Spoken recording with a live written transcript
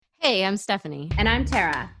Hey, I'm Stephanie. And I'm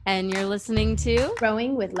Tara. And you're listening to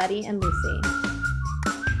Growing with Letty and Lucy.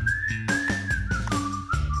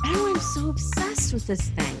 I'm so obsessed with this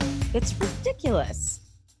thing. It's ridiculous.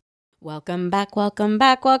 Welcome back, welcome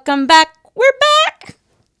back, welcome back. We're back.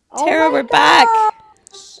 Tara, we're back.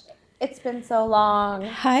 It's been so long.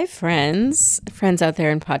 Hi, friends. Friends out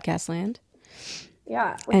there in podcast land.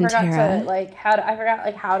 Yeah, we forgot Tara. I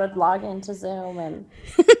forgot how to log into Zoom and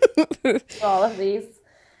all of these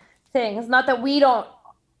things. Not that we don't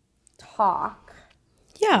talk.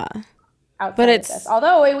 Yeah. But it's this.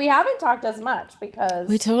 Although we haven't talked as much because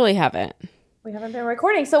we totally haven't. We haven't been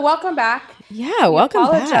recording. So welcome back. Yeah, welcome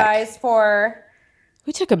back. Apologize for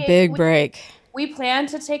we took a big break. We planned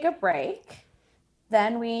to take a break.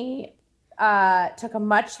 Then we took a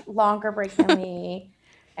much longer break than we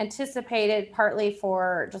anticipated, partly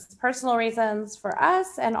for just personal reasons for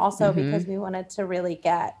us, and also because we wanted to really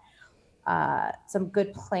get some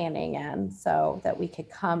good planning in so that we could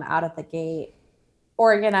come out of the gate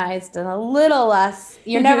organized and a little less.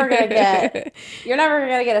 You're never gonna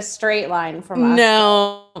get a straight line from us.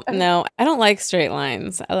 No, I don't like straight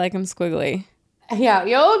lines. I like them squiggly. Yeah,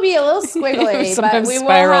 you'll be a little squiggly, but we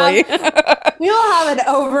will have an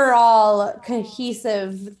overall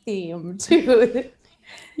cohesive theme to it.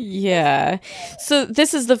 Yeah. So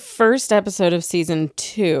this is the first episode of season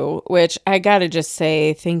 2, which I gotta just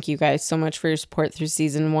say thank you guys so much for your support through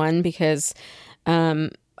season 1, because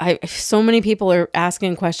so many people are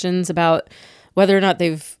asking questions about whether or not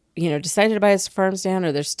they've decided to buy a farm stand,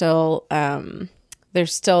 or they're still in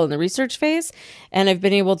the research phase. And I've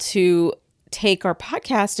been able to take our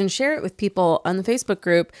podcast and share it with people on the Facebook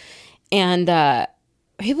group, and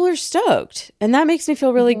people are stoked, and that makes me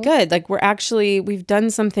feel really good. Like we've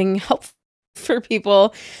done something helpful for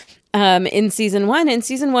people in season 1, and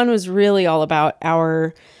season 1 was really all about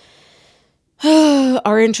our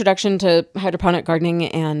introduction to hydroponic gardening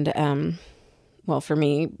and for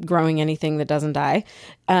me, growing anything that doesn't die,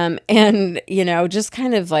 and just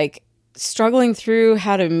kind of like struggling through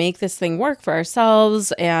how to make this thing work for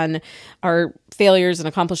ourselves and our failures and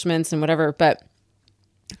accomplishments and whatever. But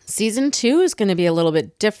season 2 is going to be a little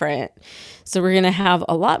bit different. So we're going to have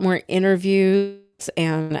a lot more interviews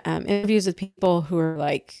and interviews with people who are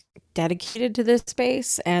like dedicated to this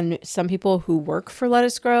space, and some people who work for Let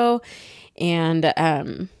Us Grow, and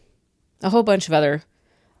a whole bunch of other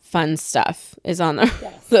fun stuff is on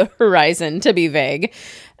the horizon, to be vague.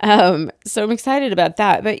 So I'm excited about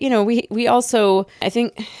that. But, we also, I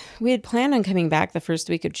think we had planned on coming back the first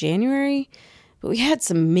week of January, but we had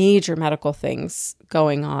some major medical things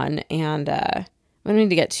going on, and I don't need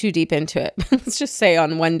to get too deep into it. Let's just say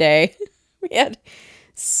on one day, we had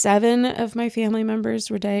 7 of my family members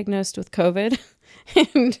were diagnosed with COVID,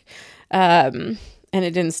 and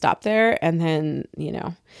it didn't stop there. And then,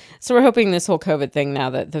 so we're hoping this whole COVID thing, now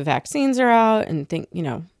that the vaccines are out and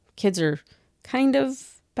kids are kind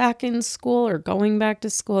of back in school or going back to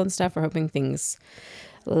school and stuff, we're hoping things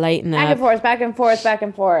lighten up. Back and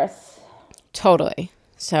forth. Totally.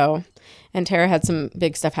 So, and Tara had some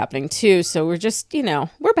big stuff happening too. So we're just,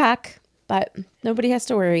 we're back, but nobody has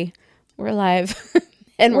to worry. We're alive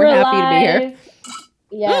and we're happy to be here.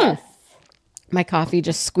 Yes. My coffee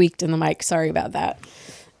just squeaked in the mic. Sorry about that.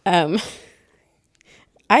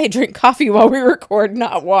 I drink coffee while we record,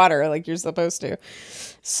 not water like you're supposed to.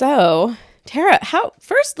 So, Tara,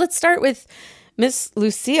 first let's start with Miss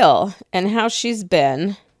Lucille and how she's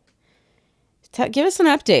been. Give us an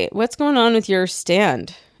update. What's going on with your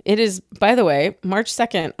stand? It is, by the way, March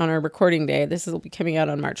 2nd on our recording day. This will be coming out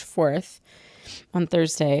on March 4th on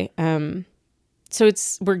Thursday. So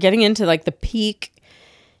we're getting into like the peak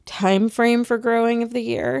time frame for growing of the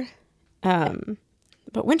year.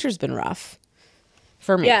 But winter's been rough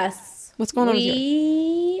for me. Yes. What's going on with you?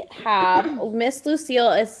 We have Miss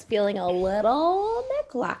Lucille is feeling a little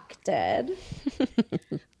neglected.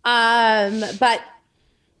 But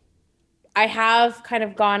I have kind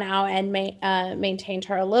of gone out and maintained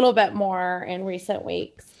her a little bit more in recent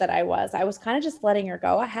weeks that I was kind of just letting her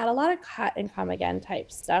go. I had a lot of cut and come again type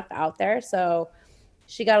stuff out there. So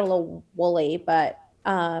she got a little woolly, but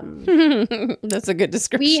that's a good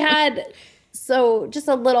description. So just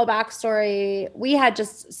a little backstory. We had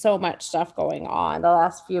just so much stuff going on the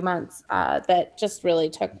last few months that just really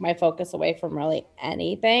took my focus away from really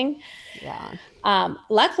anything. Yeah.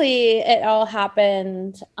 Luckily, it all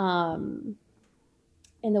happened in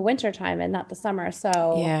the wintertime and not the summer.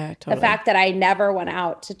 So yeah, totally. The fact that I never went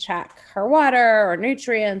out to check her water or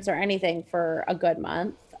nutrients or anything for a good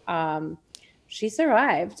month, she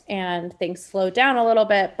survived, and things slowed down a little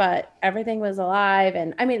bit, but everything was alive.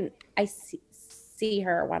 And I mean, I see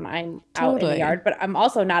her when I'm out in the Totally. yard, but I'm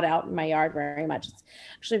also not out in my yard very much. It's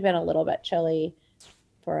actually been a little bit chilly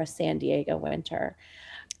for a San Diego winter.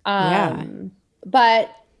 Yeah.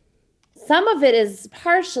 But some of it is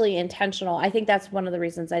partially intentional. I think that's one of the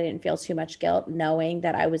reasons I didn't feel too much guilt, knowing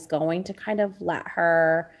that I was going to kind of let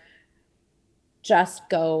her just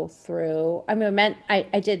go through. I mean,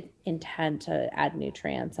 I did intend to add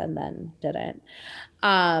nutrients and then didn't.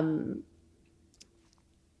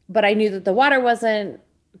 But I knew that the water wasn't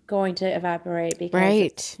going to evaporate because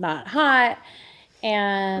it's not hot.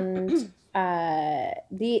 And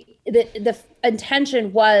the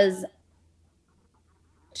intention was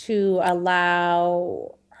to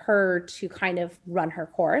allow her to kind of run her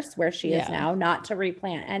course where she is now, not to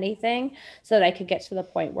replant anything, so that I could get to the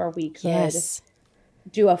point where we could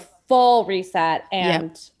do a full reset.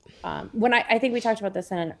 And when I think we talked about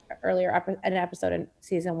this in an episode in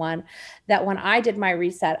season 1, that when I did my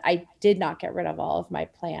reset, I did not get rid of all of my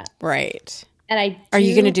plants. Right. And are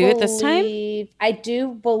you going to do it this time? I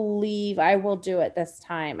do believe I will do it this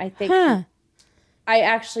time. I think I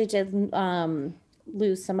actually did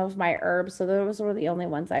lose some of my herbs, so those were the only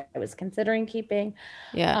ones I was considering keeping.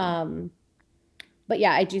 But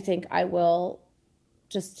yeah, I do think I will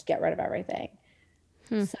just get rid of everything.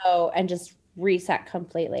 So, and just reset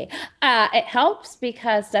completely. It helps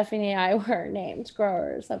because Stephanie and I were named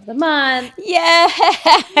Growers of the Month. Yay!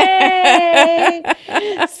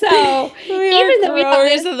 So even though we have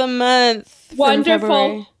Growers of the Month,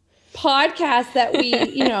 wonderful podcast that we,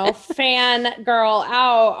 fan girl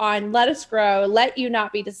out on Let Us Grow, let you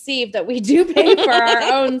not be deceived that we do pay for our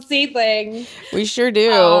own seedlings. We sure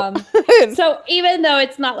do. So even though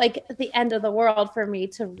it's not like the end of the world for me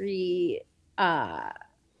to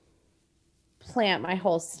plant my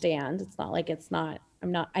whole stand, it's not like I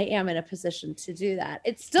am in a position to do that.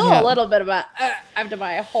 It's still a little bit about I have to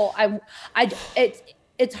buy a whole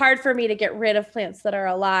it's hard for me to get rid of plants that are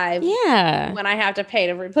alive when I have to pay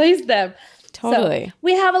to replace them. Totally. So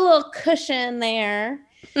we have a little cushion there.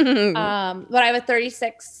 But I have a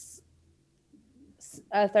 36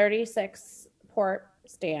 port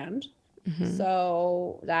stand.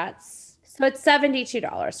 So it's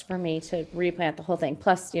 $72 for me to replant the whole thing.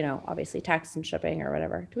 Plus, obviously tax and shipping or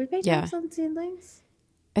whatever. Do we pay tax on seedlings?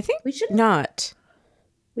 I think we should not.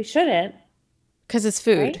 We shouldn't. Because it's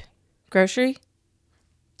food. Right? Grocery?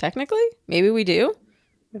 Technically? Maybe we do.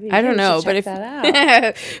 I don't know. But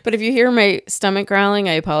but if you hear my stomach growling,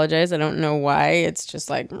 I apologize. I don't know why. It's just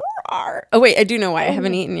like, oh wait, I do know why. I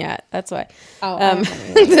haven't eaten yet. That's why.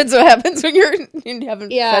 That's what happens when you haven't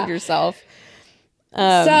fed yourself. So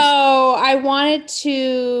I wanted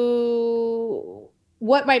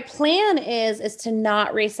what my plan is to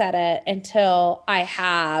not reset it until I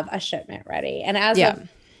have a shipment ready. And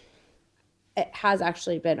it has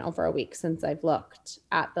actually been over a week since I've looked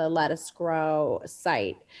at the Let Us Grow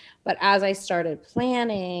site. But as I started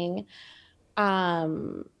planning, I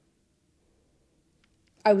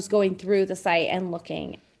was going through the site and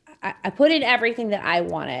looking. I put in everything that I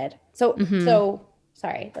wanted. So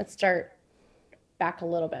sorry, let's start back a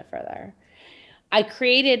little bit further. I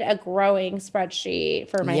created a growing spreadsheet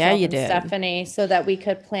for myself and Stephanie so that we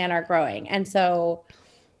could plan our growing. And so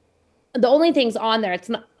the only things on there,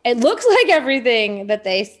 it looks like everything that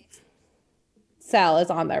they sell is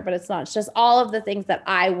on there, but it's not. It's just all of the things that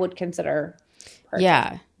I would consider purchase.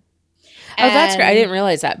 Yeah. Oh, that's great. I didn't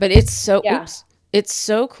realize that, but it's so, it's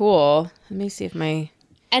so cool. Let me see if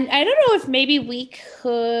and I don't know if maybe we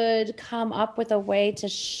could come up with a way to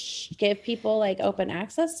give people like open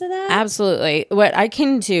access to that. Absolutely. What I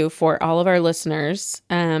can do for all of our listeners,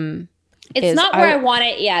 it's not where I want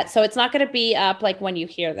it yet, so it's not going to be up like when you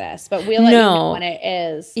hear this, but we'll let you know when it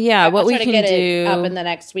is. Yeah, what we can do up in the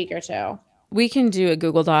next week or two. We can do a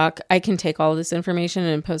Google Doc. I can take all of this information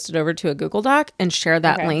and post it over to a Google Doc and share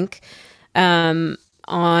that link on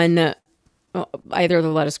either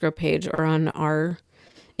the Let Us Grow page or on our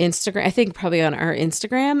Instagram. I think probably on our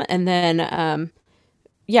Instagram, and then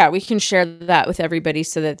we can share that with everybody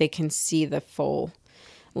so that they can see the full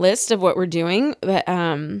list of what we're doing. But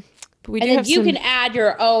we do have you can add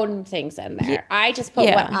your own things in there. Yeah. I just put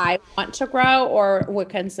what I want to grow or would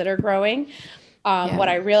consider growing. What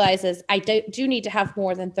I realize is I do need to have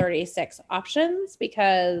more than 36 options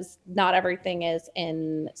because not everything is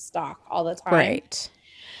in stock all the time. Right.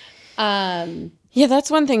 Yeah,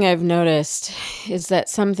 that's one thing I've noticed is that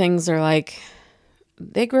some things are like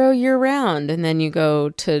they grow year round, and then you go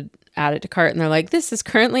to add it to cart and they're like, this is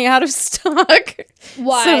currently out of stock.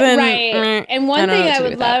 Why? So then, right. And one thing I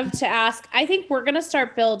would love to ask, I think we're going to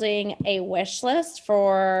start building a wish list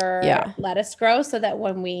for Let Us Grow so that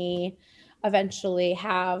when we eventually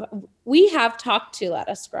we have talked to Let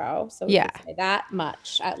Us Grow, so we Yeah. can say that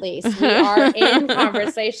much at least. We are in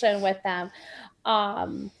conversation with them,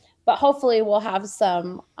 but hopefully we'll have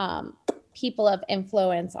some people of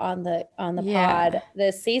influence on the pod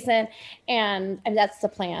this season, and that's the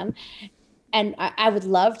plan. And I would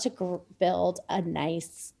love to build a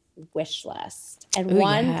nice wish list. And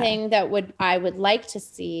one thing that I would like to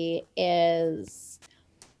see is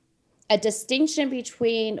a distinction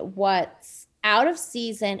between what's out of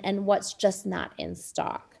season and what's just not in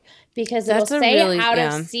stock. Because it'll say out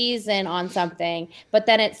of season on something, but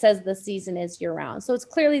then it says the season is year round. So it's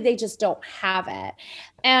clearly they just don't have it.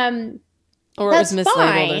 Or it was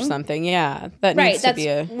mislabeled or something. Yeah. That needs to be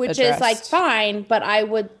which addressed. is like fine, but I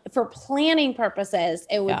would, for planning purposes,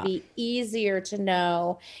 it would be easier to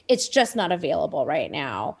know it's just not available right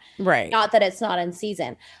now. Right. Not that it's not in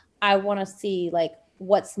season. I want to see like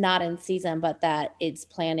what's not in season, but that it's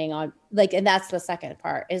planning on like, and that's the second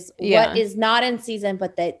part is what is not in season,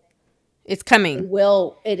 but that it's coming.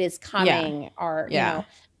 It is coming or, you know,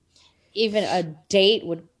 even a date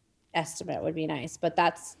estimate would be nice, but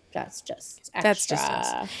that's just extra. That's just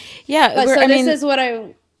us. Yeah. But so this is what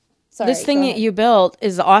this thing that you built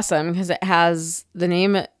is awesome because it has the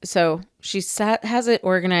name. So she has it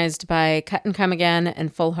organized by Cut and Come Again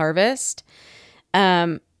and Full Harvest.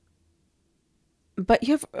 But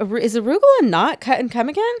is arugula not Cut and Come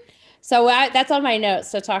Again? So that's on my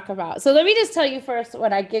notes to talk about. So let me just tell you first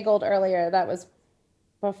when I giggled earlier. That was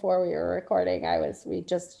before we were recording. We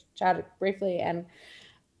just chatted briefly and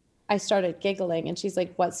I started giggling and she's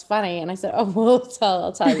like, "What's funny?" And I said, "Oh,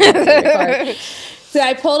 I'll tell you." So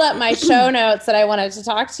I pulled up my show notes that I wanted to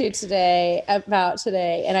talk to about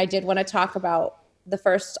today. And I did want to talk about the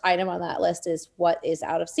first item on that list is what is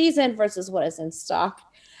out of season versus what is in stock.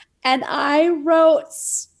 And I wrote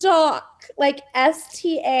stock, like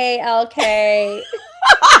STALK.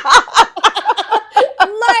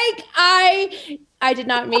 Like I did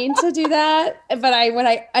not mean to do that, but I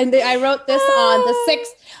wrote this on the 6th.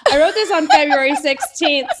 I wrote this on February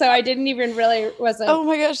 16th, so I didn't even wasn't. Oh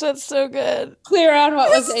my gosh, that's so good. Clear on what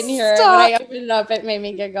was in here. When I opened it up, it made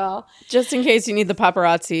me giggle. Just in case you need the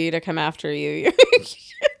paparazzi to come after you.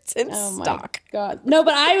 It's in stock. My God. No,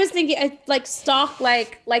 but I was thinking like stock,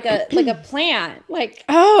 like a plant, like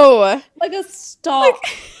a stalk.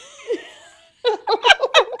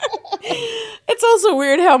 It's also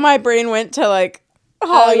weird how my brain went to like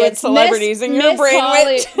Hollywood celebrities and your brain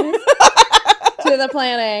went to the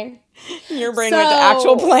planning. Your brain went to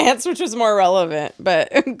actual plants, which was more relevant,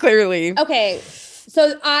 but clearly. Okay.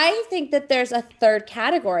 So I think that there's a third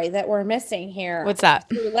category that we're missing here. What's that?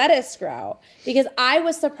 Through Let Us Grow, because I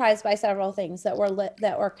was surprised by several things that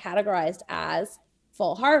were categorized as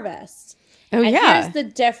full harvest. Oh, and here's the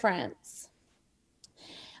difference.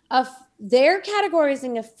 They're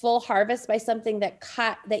categorizing a full harvest by something that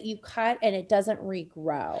you cut and it doesn't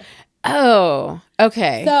regrow. Oh,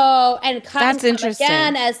 okay. So, and cut that's interesting.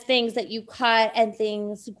 Again as things that you cut and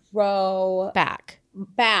things grow back.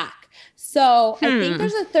 So I think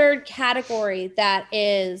there's a third category that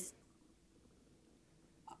is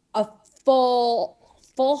a full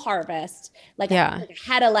harvest, like a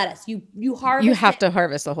head of lettuce. You harvest. You have to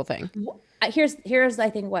harvest the whole thing. Here's I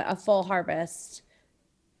think what a full harvest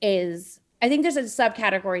is. I think there's a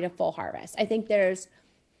subcategory to full harvest. I think there's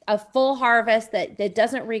a full harvest that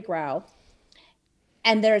doesn't regrow.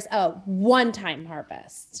 And there's a one-time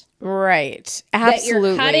harvest. Right. Absolutely.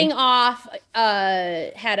 That you're cutting off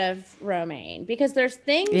a head of romaine. Because there's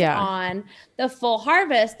things on the full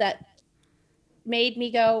harvest that made me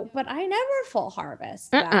go, but I never full harvest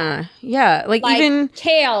that. Yeah. Like even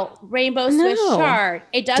kale, rainbow Swiss chard.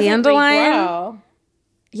 It doesn't dandelion regrow.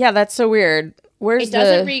 Yeah, that's so weird. It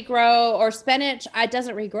doesn't regrow, or spinach, it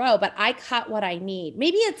doesn't regrow, but I cut what I need.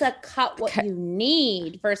 Maybe it's a cut what you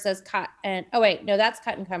need versus cut and, oh wait, no, that's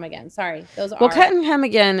Cut and Come Again. Sorry. Those are. Well, Cut and Come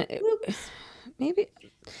Again, maybe.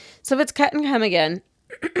 So if it's Cut and Come Again,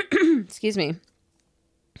 excuse me,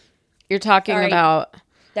 you're talking about.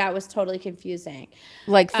 That was totally confusing.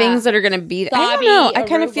 Like things that are going to be, I don't know. I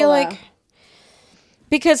kind of feel like,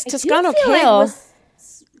 because Toscano kale.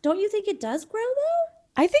 Don't you think it does grow though?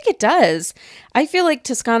 I think it does. I feel like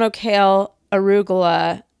Toscano kale,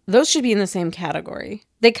 arugula, those should be in the same category.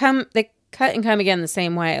 They cut and come again the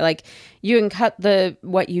same way. Like you can cut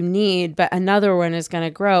what you need, but another one is going to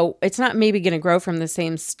grow. It's not maybe going to grow from the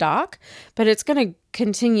same stock, but it's going to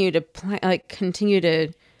continue to continue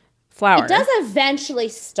to flower. It does eventually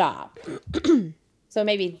stop. So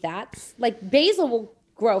maybe that's like basil will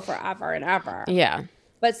grow forever and ever. Yeah.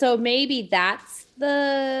 But so maybe that's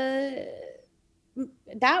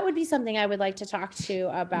that would be something I would like to talk to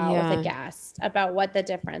about with a guest about what the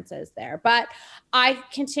difference is there. But I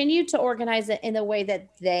continue to organize it in the way that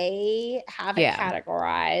they have it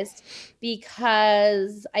categorized,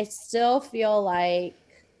 because I still feel like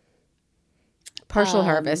partial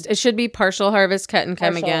harvest. It should be partial harvest, cut and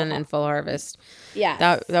come again, and full harvest.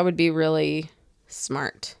 Yeah, that would be really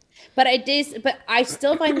smart. But I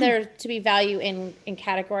still find there to be value in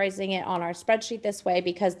categorizing it on our spreadsheet this way,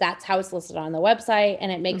 because that's how it's listed on the website,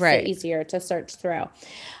 and it makes it easier to search through.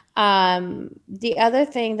 The other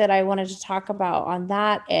thing that I wanted to talk about on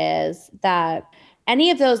that is that any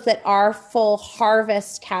of those that are full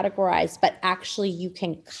harvest categorized, but actually you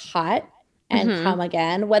can cut and come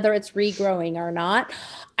again, whether it's regrowing or not,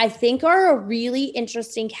 I think are a really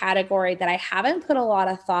interesting category that I haven't put a lot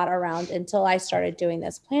of thought around until I started doing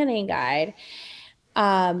this planning guide.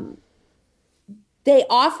 They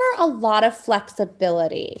offer a lot of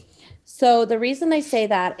flexibility. So the reason I say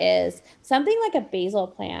that is something like a basil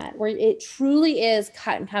plant, where it truly is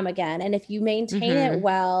cut and come again. And if you maintain it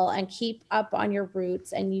well and keep up on your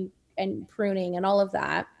roots and pruning and all of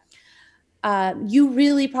that, you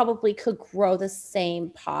really probably could grow the same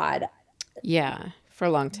pod. Yeah, for a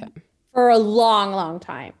long time. For a long, long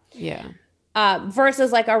time. Yeah.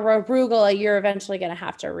 Versus like a arugula, you're eventually going to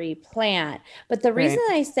have to replant. But the reason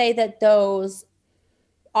I say that those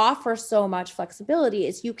offer so much flexibility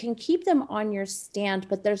is you can keep them on your stand,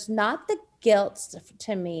 but there's not the guilt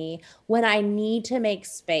to me when I need to make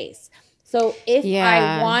space. So if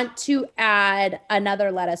I want to add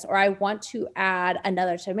another lettuce, or I want to add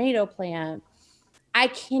another tomato plant, I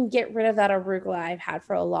can get rid of that arugula I've had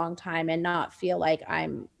for a long time and not feel like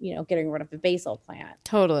I'm, getting rid of the basil plant.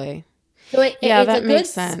 Totally. So it's a good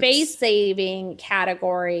space saving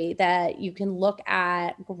category that you can look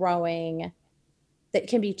at growing, that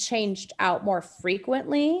can be changed out more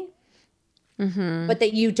frequently, but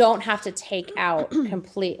that you don't have to take out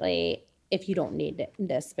completely if you don't need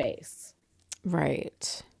this space.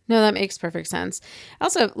 Right. No, that makes perfect sense.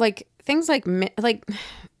 Also, like things like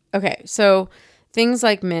okay, so things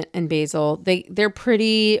like mint and basil, they're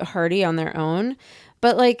pretty hardy on their own,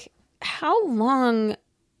 but like how long,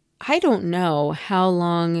 I don't know how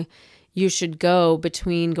long you should go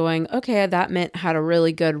between going, okay, that mint had a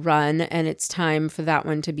really good run and it's time for that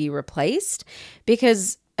one to be replaced,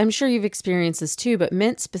 because I'm sure you've experienced this too, but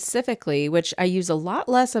mint specifically, which I use a lot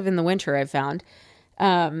less of in the winter, I've found,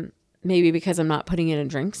 maybe because I'm not putting it in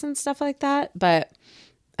drinks and stuff like that. But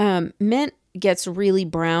mint gets really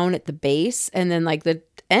brown at the base, and then like the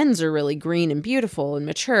ends are really green and beautiful and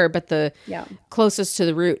mature, but the closest to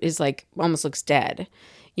the root is like almost looks dead,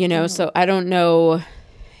 So I don't know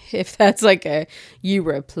if that's like you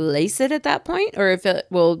replace it at that point, or if it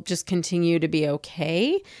will just continue to be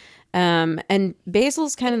okay. And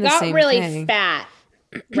basil's kind of the same thing. Got really fat,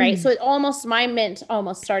 right? So my mint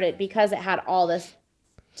almost started because it had all this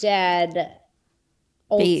dead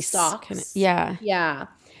old stalks. Yeah.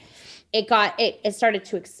 It started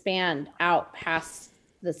to expand out past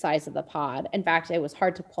the size of the pod. In fact, it was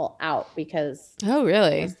hard to pull out because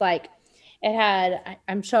it's like it had,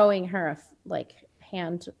 I'm showing her a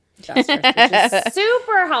hand gestures, which is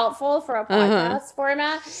super helpful for a podcast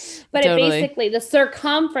format. But it basically, the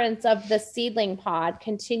circumference of the seedling pod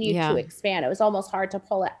continued to expand. It was almost hard to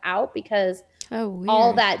pull it out because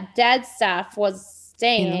all that dead stuff was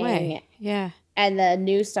staying in the way. Yeah. And the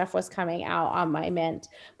new stuff was coming out on my mint.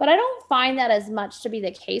 But I don't find that as much to be the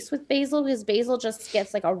case with basil, because basil just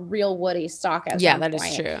gets like a real woody stalk at some point.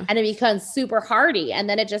 Is true. And it becomes super hardy, and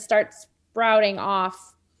then it just starts sprouting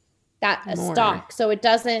off that stalk. So it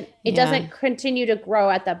doesn't continue to grow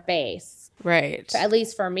at the base. Right. So at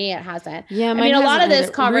least for me, it hasn't. Yeah. I mean, a lot of this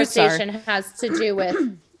conversation has to do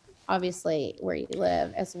with obviously where you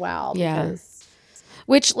live as well. Yeah.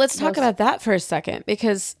 Which, let's talk about that for a second,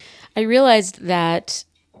 because I realized that,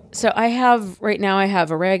 so I have oregano, I have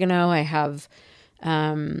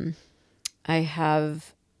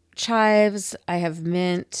chives, I have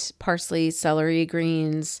mint, parsley, celery,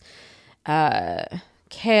 greens,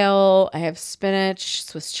 kale, I have spinach,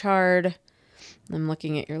 Swiss chard. I'm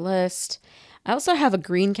looking at your list. I also have a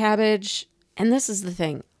green cabbage, and this is the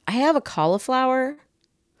thing. I have a cauliflower.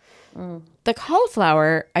 The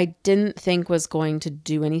cauliflower I didn't think was going to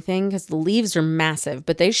do anything because the leaves are massive,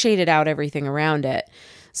 but they shaded out everything around it.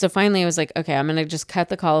 So finally I was like, okay, I'm going to just cut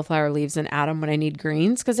the cauliflower leaves and add them when I need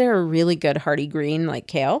greens, because they're a really good hardy green like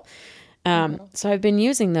kale. So I've been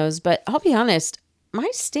using those, but I'll be honest, my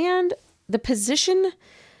stand, the position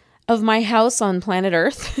of my house on planet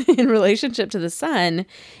Earth in relationship to the sun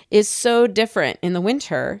is so different in the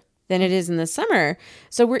winter than it is in the summer.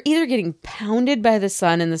 So we're either getting pounded by the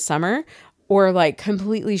sun in the summer, or like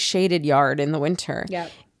completely shaded yard in the winter. Yeah.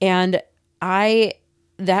 And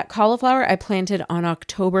that cauliflower I planted on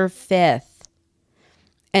October 5th,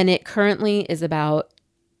 and it currently is about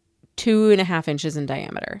 2.5 inches in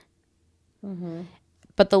diameter. Mm-hmm.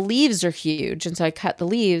 But the leaves are huge. And so I cut the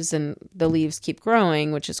leaves and the leaves keep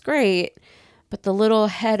growing, which is great. But the little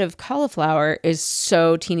head of cauliflower is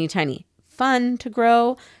so teeny tiny. Fun to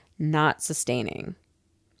grow, not sustaining.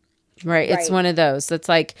 Right? It's one of those that's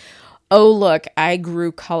like, oh, look, I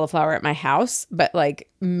grew cauliflower at my house, but like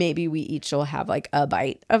maybe we each will have like a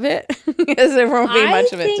bite of it because there won't be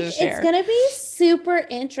much of it to share. It's going to be super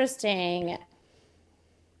interesting.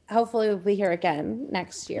 Hopefully we'll be here again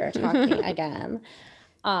next year talking again.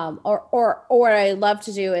 Or what I love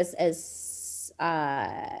to do is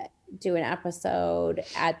do an episode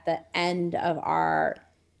at the end of our,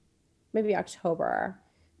 maybe October,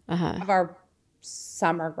 of our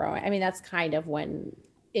summer growing. I mean, that's kind of when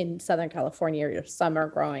in Southern California your summer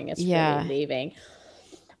growing is really leaving.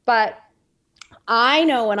 But I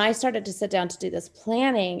know when I started to sit down to do this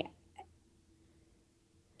planning,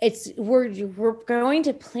 we're going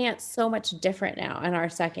to plant so much different now in our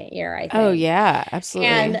second year, I think. Oh yeah, absolutely.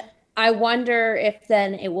 And I wonder if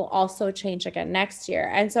then it will also change again next year.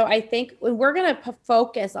 And so I think we're going to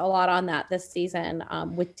focus a lot on that this season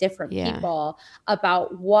with different people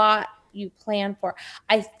about what you plan for.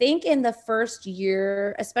 I think in the first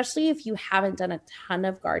year, especially if you haven't done a ton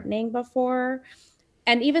of gardening before,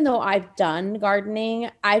 and even though I've done gardening,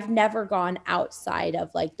 I've never gone outside of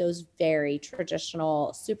like those very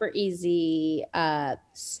traditional, super easy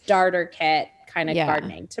starter kit kind of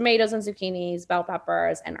gardening. Tomatoes and zucchinis, bell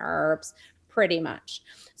peppers and herbs, pretty much.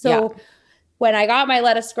 So when I got my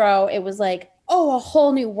lettuce grow, it was like, oh, a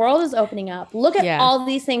whole new world is opening up. Look at all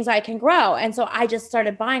these things I can grow. And so I just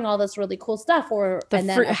started buying all this really cool stuff. And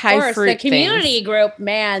then of course the community group,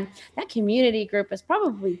 man, that community group is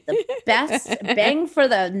probably the best bang for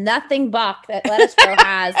the nothing buck that Lettuce Grow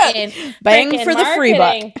has in bang for the free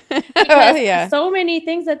buck. Because so many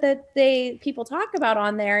things that people talk about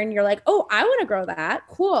on there and you're like, oh, I want to grow that.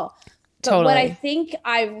 Cool. But what I think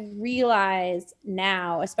I realize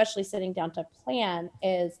now, especially sitting down to plan,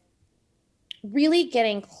 is really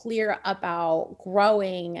getting clear about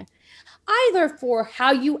growing either for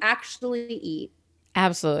how you actually eat.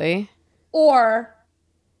 Absolutely. Or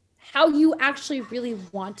how you actually really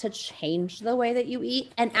want to change the way that you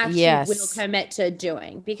eat and actually will commit to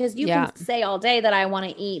doing. Because you can say all day that I want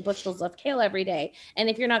to eat bushels of kale every day.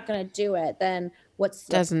 And if you're not going to do it, then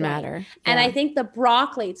doesn't matter. And I think the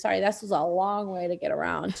broccoli, this was a long way to get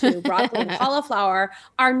around to broccoli and cauliflower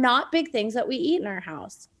are not big things that we eat in our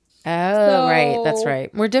house. Oh, right. That's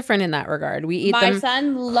right. We're different in that regard. We eat them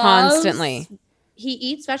constantly. He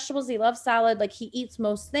eats vegetables. He loves salad. Like he eats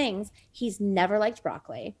most things. He's never liked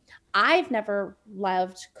broccoli. I've never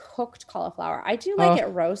loved cooked cauliflower. I do like it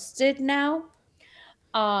roasted now.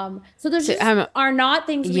 So there's are not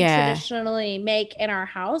things we traditionally make in our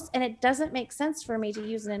house. And it doesn't make sense for me to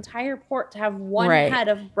use an entire port to have one head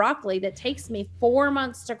of broccoli that takes me 4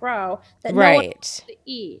 months to grow that no one wants to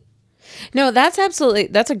eat. No, that's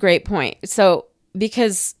a great point. So,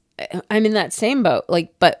 because I'm in that same boat,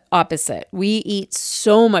 but opposite. We eat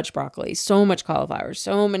so much broccoli, so much cauliflower,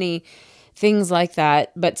 so many things like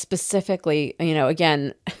that. But specifically,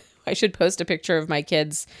 again, I should post a picture of my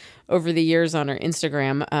kids over the years on our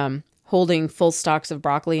Instagram, holding full stalks of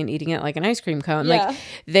broccoli and eating it like an ice cream cone. Like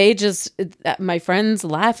my friends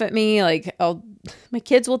laugh at me. Like, my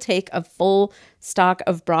kids will take a full stalk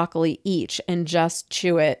of broccoli each and just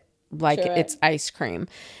chew it like it's ice cream.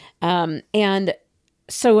 And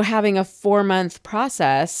so having a 4-month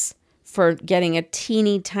process for getting a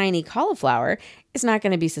teeny tiny cauliflower is not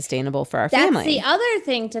going to be sustainable for our family. That's the other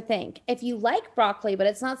thing to think. If you like broccoli, but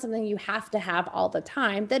it's not something you have to have all the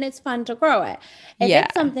time, then it's fun to grow it. If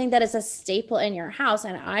it's something that is a staple in your house,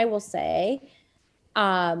 and I will say,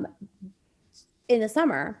 in the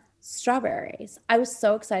summer, strawberries. I was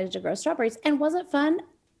so excited to grow strawberries. And was it fun?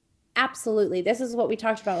 Absolutely. This is what we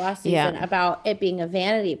talked about last season about it being a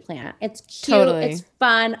vanity plant. It's cute. It's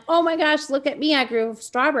fun. Oh my gosh, look at me. I grew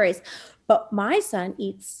strawberries. But my son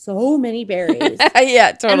eats so many berries.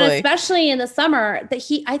 And especially in the summer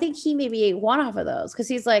that I think he maybe ate one off of those because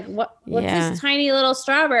he's like, what's this tiny little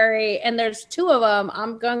strawberry? And there's 2 of them.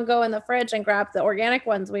 I'm going to go in the fridge and grab the organic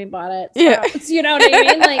ones we bought at Sprouts. You know what I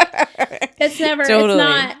mean? Like it's never,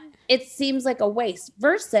 it seems like a waste.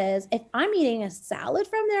 Versus if I'm eating a salad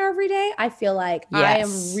from there every day, I feel like I am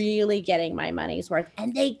Yes. really getting my money's worth,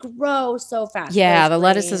 and they grow so fast. Yeah, those the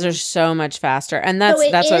lettuces are greens. so much faster. And So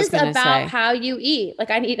it that's what I was is gonna about say. how you eat. Like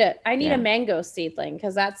I need Yeah. a mango seedling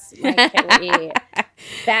because that's my kid will eat.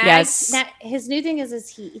 Bags. Yes. Now, his new thing is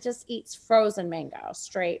he just eats frozen mango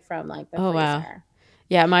straight from like the Oh freezer. wow.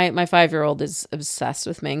 Yeah, my 5-year-old is obsessed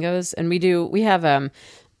with mangoes, and we have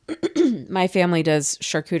my family does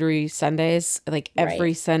charcuterie Sundays like every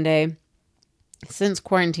Right. Sunday since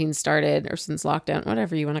quarantine started, or since lockdown,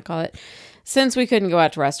 whatever you want to call it. Since we couldn't go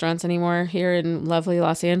out to restaurants anymore here in lovely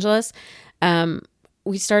Los Angeles,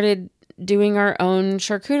 we started doing our own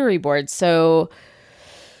charcuterie board. So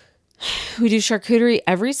we do charcuterie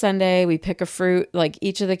every Sunday. We pick a fruit. Like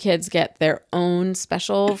each of the kids get their own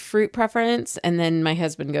special fruit preference. And then my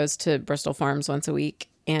husband goes to Bristol Farms once a week,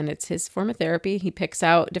 and it's his form of therapy. He picks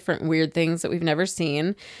out different weird things that we've never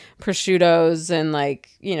seen, prosciuttos and like,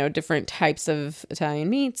 different types of Italian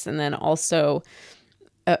meats. And then also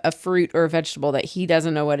a fruit or a vegetable that he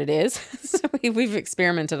doesn't know what it is. So we've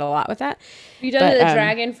experimented a lot with that. You done the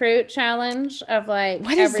dragon fruit challenge of like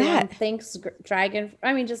what is everyone that? thinks dragon.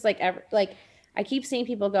 I mean, just like I keep seeing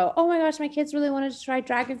people go, "Oh my gosh, my kids really wanted to try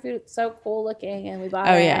dragon fruit. It's so cool looking," and we bought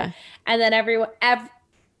it. Yeah. And then everyone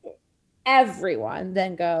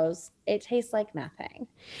then goes, "It tastes like nothing."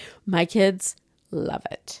 My kids love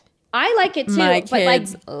it. I like it too. My but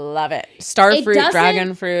kids love it. Star fruit,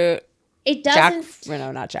 dragon fruit. It doesn't.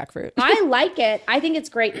 Not jackfruit. I like it. I think it's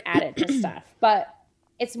great added to stuff, but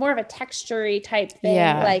it's more of a texture-y type thing.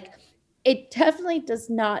 Yeah. Like it definitely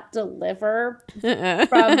does not deliver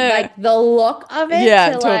from like the look of it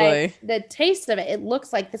to totally. like the taste of it. It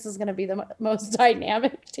looks like this is going to be the most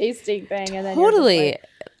dynamic tasting thing, and then totally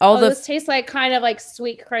this tastes like kind of like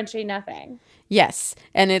sweet, crunchy nothing. Yes,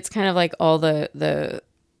 and it's kind of like all the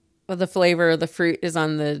flavor of the fruit is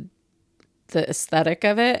on the aesthetic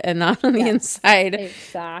of it and not on the inside.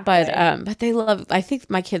 Exactly. But they love. I think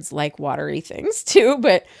my kids like watery things too.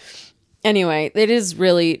 But anyway, it is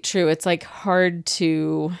really true. It's like hard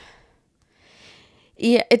to.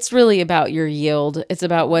 Yeah, it's really about your yield. It's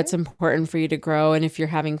about what's important for you to grow, and if you're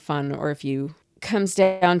having fun, or if you comes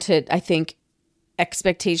down to, I think,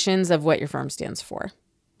 expectations of what your farm stands for.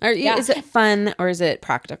 Is it fun or is it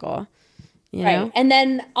practical? You know? And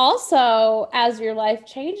then also as your life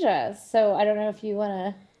changes. So I don't know if you want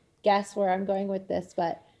to guess where I'm going with this,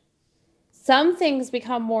 but some things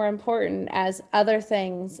become more important as other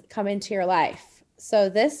things come into your life. So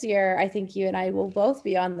this year, I think you and I will both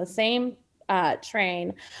be on the same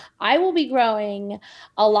train. I will be growing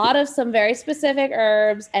a lot of some very specific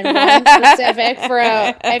herbs and one specific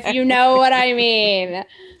fruit, if you know what I mean.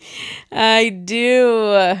 I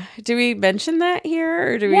do. Do we mention that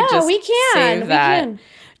here, or do we just we can. save that? We can.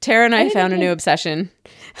 Tara and I found a new obsession.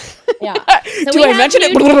 Yeah. So do I mention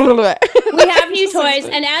it? We have new toys.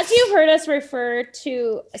 And as you've heard us refer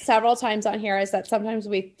to several times on here, is that sometimes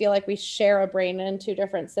we feel like we share a brain in two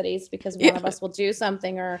different cities because one of us will do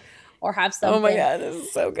something or have something. Oh my God, this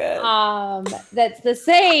is so good. That's the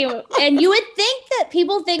same. And you would think that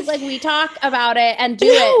people think like we talk about it and do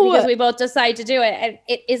it because we both decide to do it. And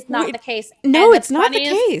it is not the case. No, it's not the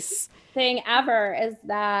case. Thing ever is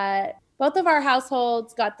that both of our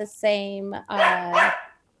households got the same.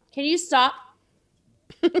 Can you stop?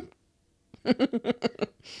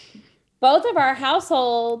 Both of our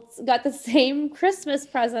households got the same Christmas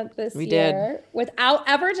present this year without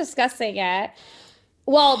ever discussing it.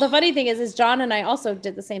 Well, the funny thing is John and I also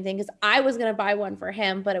did the same thing because I was going to buy one for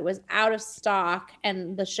him, but it was out of stock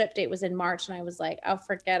and the ship date was in March. And I was like, oh,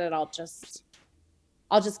 forget it. I'll just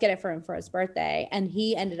get it for him for his birthday. And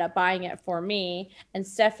he ended up buying it for me. And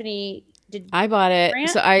Stephanie, I bought it. Grant?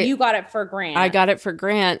 So you got it for Grant. I got it for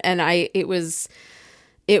Grant, and it was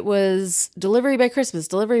delivery by Christmas,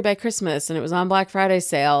 and it was on Black Friday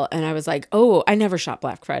sale. And I was like, oh, I never shop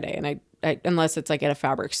Black Friday, and I unless it's like at a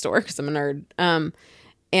fabric store because I'm a nerd.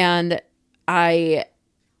 And I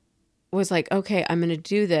was like, okay, I'm going to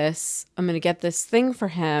do this. I'm going to get this thing for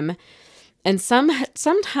him. And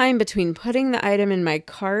sometime between putting the item in my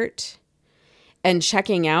cart and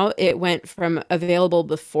checking out, it went from available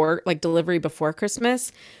before, like delivery before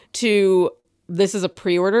Christmas, to this is a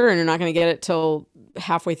pre-order and you're not going to get it till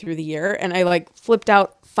halfway through the year. And I like flipped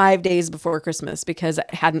out 5 days before Christmas because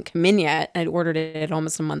it hadn't come in yet. I'd ordered it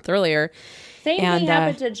almost a month earlier. Same thing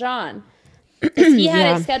happened to John. He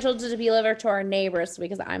had it scheduled to be delivered to our neighbors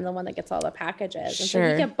because I'm the one that gets all the packages. And so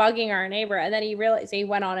he kept bugging our neighbor. And then he realized, so he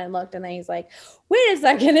went on and looked, and then he's like, wait a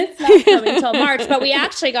second, it's not coming until March. But we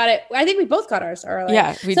actually got it. I think we both got ours early.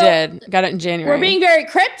 Yeah, we did. Got it in January. We're being very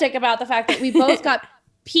cryptic about the fact that we both got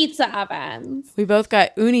pizza ovens. We both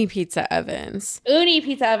got Uni pizza ovens. Uni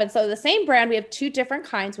pizza ovens. So the same brand. We have two different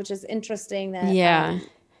kinds, which is interesting that Yeah.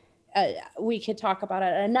 We could talk about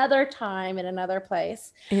it another time in another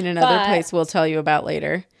place. In another place we'll tell you about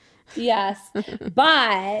later. Yes.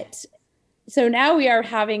 But so now we are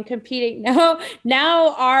having competing.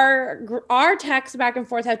 Now our texts back and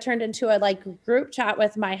forth have turned into a like group chat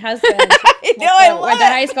with my husband. I love went to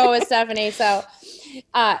high school with Stephanie. So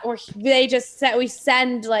we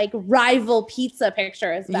send like rival pizza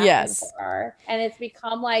pictures back and forth. And it's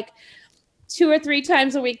become like 2 or 3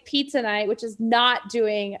 times a week pizza night, which is not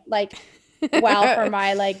doing like well for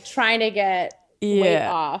my like trying to get weight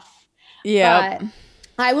off. Yeah. But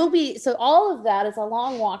I will be, so all of that is a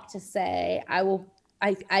long walk to say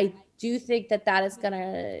I do think that is going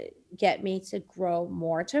to get me to grow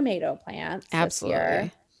more tomato plants. Absolutely. This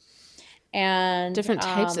year. And different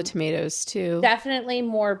types of tomatoes too. Definitely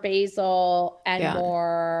more basil and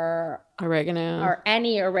more oregano or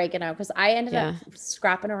any oregano. Cause I ended up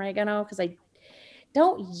scrapping oregano cause I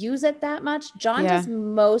don't use it that much. John does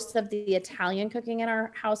most of the Italian cooking in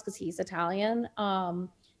our house cause he's Italian.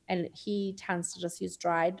 And he tends to just use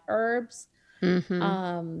dried herbs.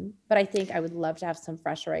 Mm-hmm. But I think I would love to have some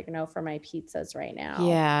fresh oregano for my pizzas right now.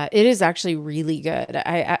 Yeah, it is actually really good.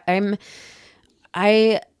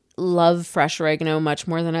 I love fresh oregano much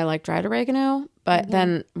more than I like dried oregano. But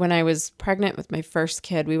then when I was pregnant with my first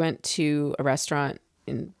kid, we went to a restaurant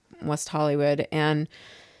in West Hollywood and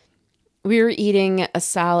we were eating a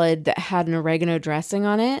salad that had an oregano dressing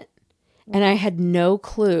on it. And I had no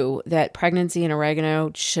clue that pregnancy and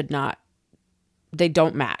oregano they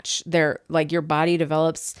don't match. They're like your body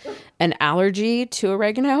develops an allergy to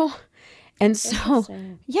oregano. And so,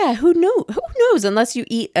 who knows unless you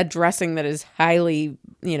eat a dressing that is highly,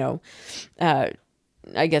 I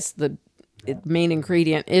guess the main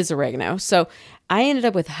ingredient is oregano. So I ended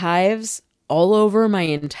up with hives all over my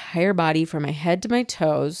entire body from my head to my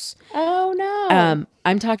toes. Oh no.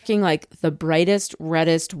 I'm talking like the brightest,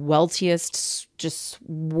 reddest, weltiest, just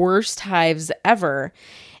worst hives ever.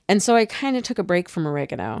 And so I kind of took a break from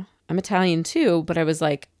oregano. I'm Italian too, but I was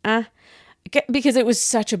like, because it was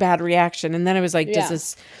such a bad reaction. And then I was like, does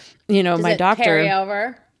this, my doctor carry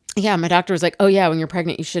over? Yeah, my doctor was like, oh yeah, when you're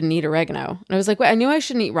pregnant, you shouldn't eat oregano. And I was like, well, I knew I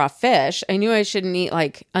shouldn't eat raw fish. I knew I shouldn't eat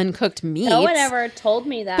like uncooked meat. No one ever told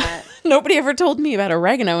me that. Nobody ever told me about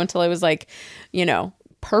oregano until I was like,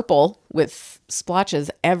 purple with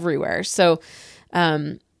splotches everywhere. So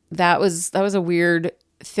that was a weird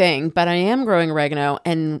thing, but I am growing oregano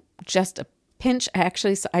and just a pinch.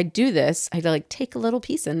 I do this. I like take a little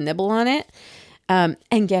piece and nibble on it.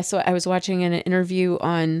 And guess what? I was watching an interview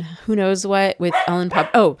on who knows what with Ellen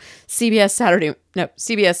CBS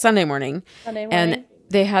Sunday morning. And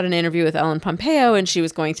they had an interview with Ellen Pompeo and she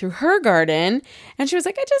was going through her garden and she was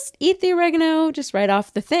like, I just eat the oregano just right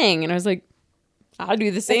off the thing. And I was like, I'll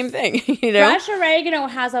do the same thing. Fresh oregano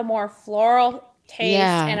has a more floral taste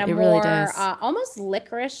and a more really almost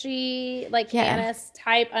licoricey, like anise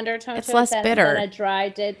type undertone. It's less bitter than a dry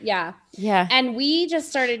did. Yeah. Yeah. And we just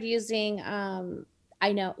started using,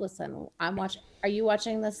 I know, listen, are you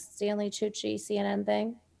watching the Stanley Tucci CNN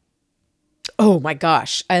thing? Oh my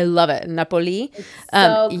gosh. I love it. Napoli. It's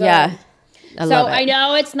so good. Yeah. I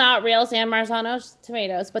know it's not real San Marzano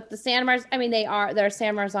tomatoes, but they're San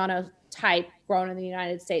Marzano type grown in the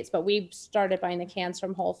United States, but we started buying the cans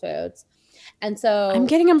from Whole Foods. And so I'm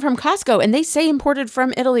getting them from Costco and they say imported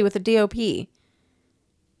from Italy with a DOP.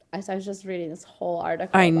 I was just reading this whole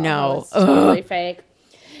article. I know. It's totally fake.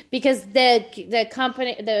 Because the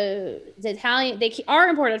company, the Italian, they are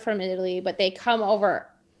imported from Italy, but they come over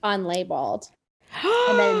unlabeled.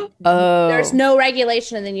 And then there's no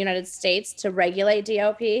regulation in the United States to regulate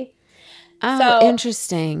DOP. Oh, so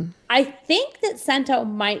interesting. I think that Cento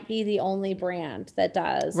might be the only brand that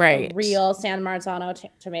does real San Marzano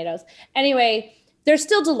tomatoes. Anyway, they're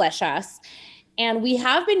still delicious. And we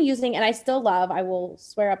have been using, and I still love, I will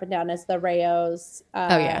swear up and down, is the Rayo's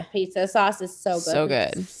pizza sauce is so good. So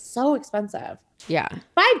good. It's so expensive. Yeah.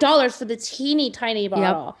 $5 for the teeny tiny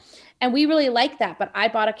bottle. Yep. And we really like that. But I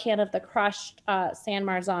bought a can of the crushed San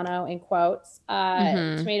Marzano, in quotes,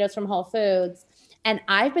 tomatoes from Whole Foods. And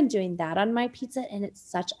I've been doing that on my pizza, and it's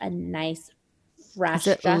such a nice, fresh,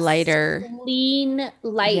 just lighter, clean,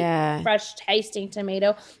 light, fresh tasting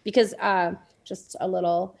tomato. Because just a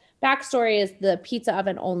little backstory is the pizza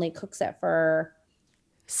oven only cooks it for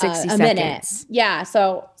 60 seconds. Minute. Yeah,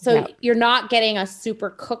 so you're not getting a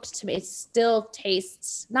super cooked tomato. It still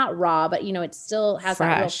tastes not raw, but it still has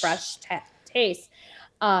that real fresh taste.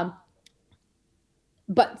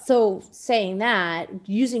 But so saying that,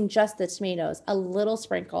 using just the tomatoes, a little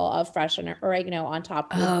sprinkle of fresh oregano on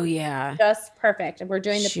top would Oh be yeah. just perfect. And we're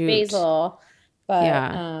doing the Shoot. basil, but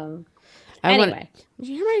Yeah. anyway. Did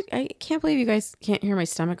you hear I can't believe you guys can't hear my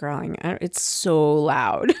stomach growling. It's so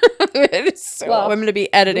loud. It's so. Well, I'm going to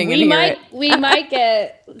be editing and hear it. We might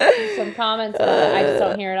get some comments about it. I just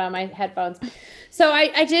don't hear it on my headphones. So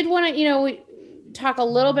I did want to, we talk a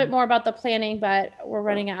little bit more about the planning, but we're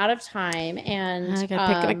running out of time, and I got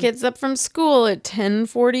to pick my kids up from school at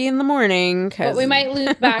 10:40 in the morning. But we might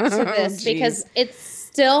loop back to this because it's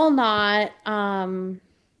still not.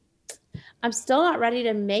 I'm still not ready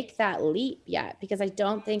to make that leap yet because I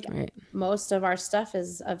don't think most of our stuff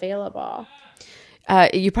is available.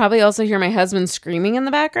 You probably also hear my husband screaming in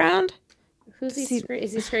the background. Who's he?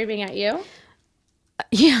 Is he screaming at you?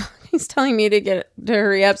 Yeah, he's telling me to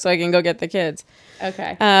hurry up so I can go get the kids.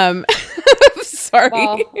 Okay. Sorry.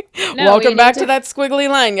 Well, no, welcome back to that squiggly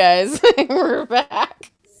line, guys. We're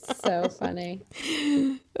back. So funny.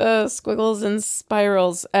 Squiggles and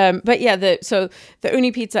spirals. But yeah, the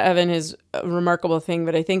uni pizza oven is a remarkable thing,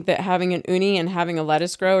 but I think that having an uni and having a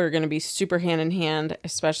lettuce grow are going to be super hand in hand,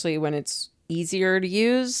 especially when it's easier to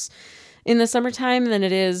use in the summertime than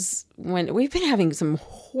it is when we've been having some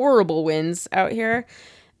horrible winds out here.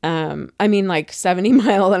 I mean, like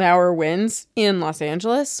 70-mile-an-hour winds in Los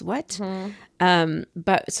Angeles. What? Mm-hmm.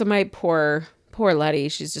 But so my poor Letty,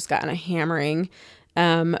 she's just gotten a hammering.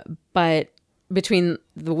 But between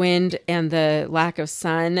the wind and the lack of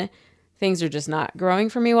sun, things are just not growing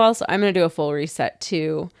for me well. So I'm going to do a full reset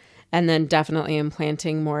too. And then definitely am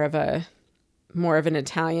planting more of an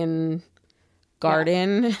Italian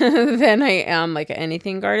garden than I am like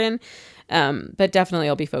anything garden. But definitely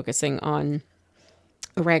I'll be focusing on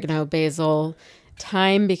oregano, basil,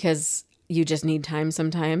 thyme, because you just need thyme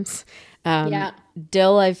sometimes.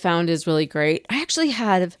 Dill I've found is really great. I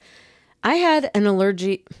had an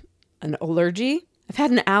allergy. I've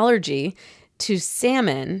had an allergy to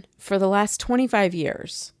salmon for the last 25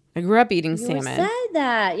 years. I grew up eating salmon. You said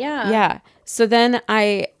that, yeah. Yeah. So then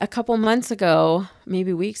a couple months ago,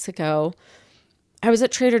 maybe weeks ago, I was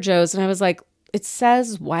at Trader Joe's and I was like, it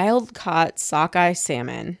says wild caught sockeye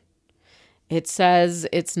salmon. It says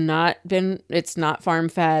it's not farm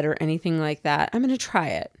fed or anything like that. I'm going to try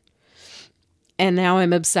it. And now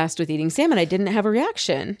I'm obsessed with eating salmon. I didn't have a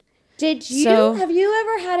reaction. Have you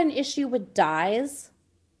ever had an issue with dyes?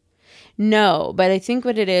 No, but I think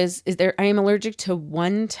what it is I am allergic to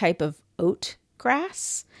one type of oat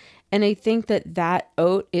grass. And I think that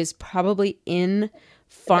oat is probably in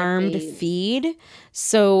farmed feed.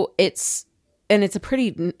 So it's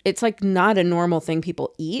like not a normal thing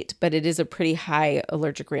people eat, but it is a pretty high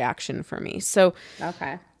allergic reaction for me. So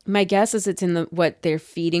okay. My guess is it's in what they're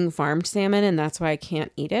feeding farmed salmon, and that's why I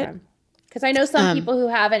can't eat it. Because I know some people who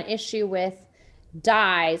have an issue with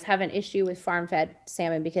dyes have an issue with farm-fed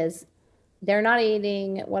salmon because they're not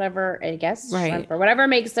eating whatever, I guess, shrimp or whatever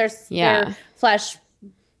makes their flesh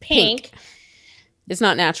pink. It's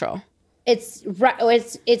not natural.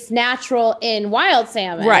 It's natural in wild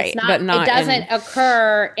salmon, right? But not. It doesn't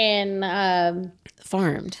occur in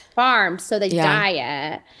farmed, so they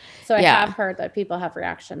dye it. So I have heard that people have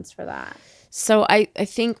reactions for that. So I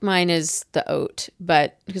think mine is the oat,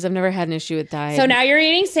 but because I've never had an issue with dye. So now you're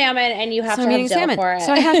eating salmon and you have to have dill for it.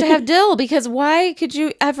 So I have to have dill because why could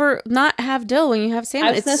you ever not have dill when you have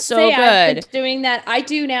salmon? It's so good. I've been doing that. I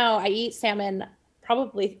do now. I eat salmon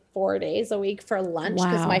probably 4 days a week for lunch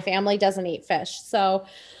because my family doesn't eat fish. So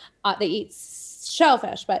they eat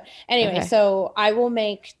shellfish. But anyway, so I will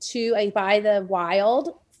make I buy the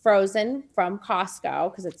wild frozen from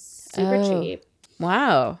Costco because it's super cheap.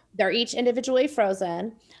 Wow. They're each individually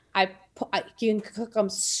frozen. You can cook them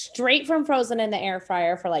straight from frozen in the air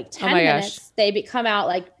fryer for like 10 minutes. Gosh. They come out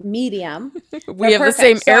like medium. We have the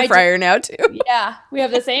same air fryer now too. Yeah, we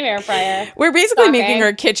have the same air fryer. We're basically making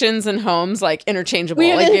our kitchens and homes like interchangeable. We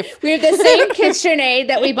have the same KitchenAid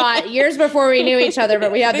that we bought years before we knew each other,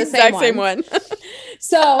 but we have the same one.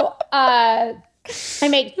 So I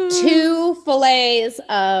make 2 fillets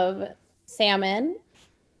of salmon.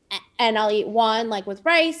 And I'll eat one like with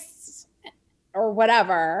rice or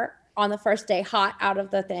whatever on the first day, hot out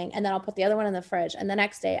of the thing. And then I'll put the other one in the fridge. And the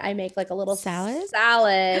next day I make like a little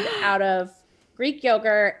salad out of Greek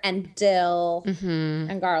yogurt and dill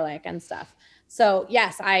and garlic and stuff. So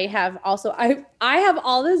yes, I have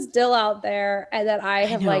all this dill out there and that I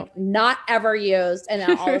have like not ever used. And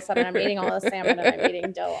then all of a sudden I'm eating all the salmon and I'm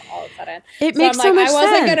eating dill all of a sudden. It makes so much sense.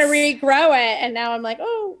 I wasn't going to regrow it. And now I'm like,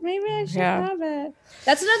 oh, maybe I should have it.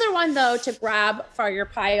 That's another one though to grab for your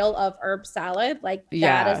pile of herb salad. Like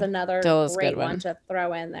Yeah, that is another dill is a great good one one. to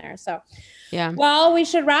throw in there. So Yeah. well, we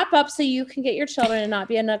should wrap up so you can get your children and not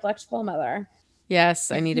be a neglectful mother.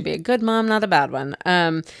 Yes, I need to be a good mom, not a bad one.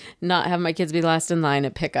 Not have my kids be last in line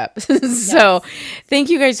at pickup. So thank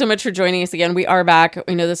you guys so much for joining us again. We are back.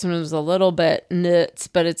 We know this one was a little bit nuts,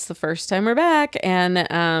 but it's the first time we're back.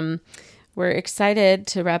 And we're excited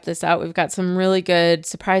to wrap this out. We've got some really good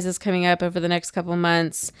surprises coming up over the next couple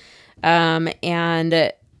months. And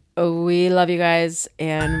we love you guys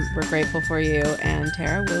and we're grateful for you. And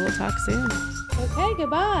Tara, we will talk soon. Okay,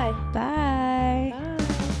 goodbye. Bye.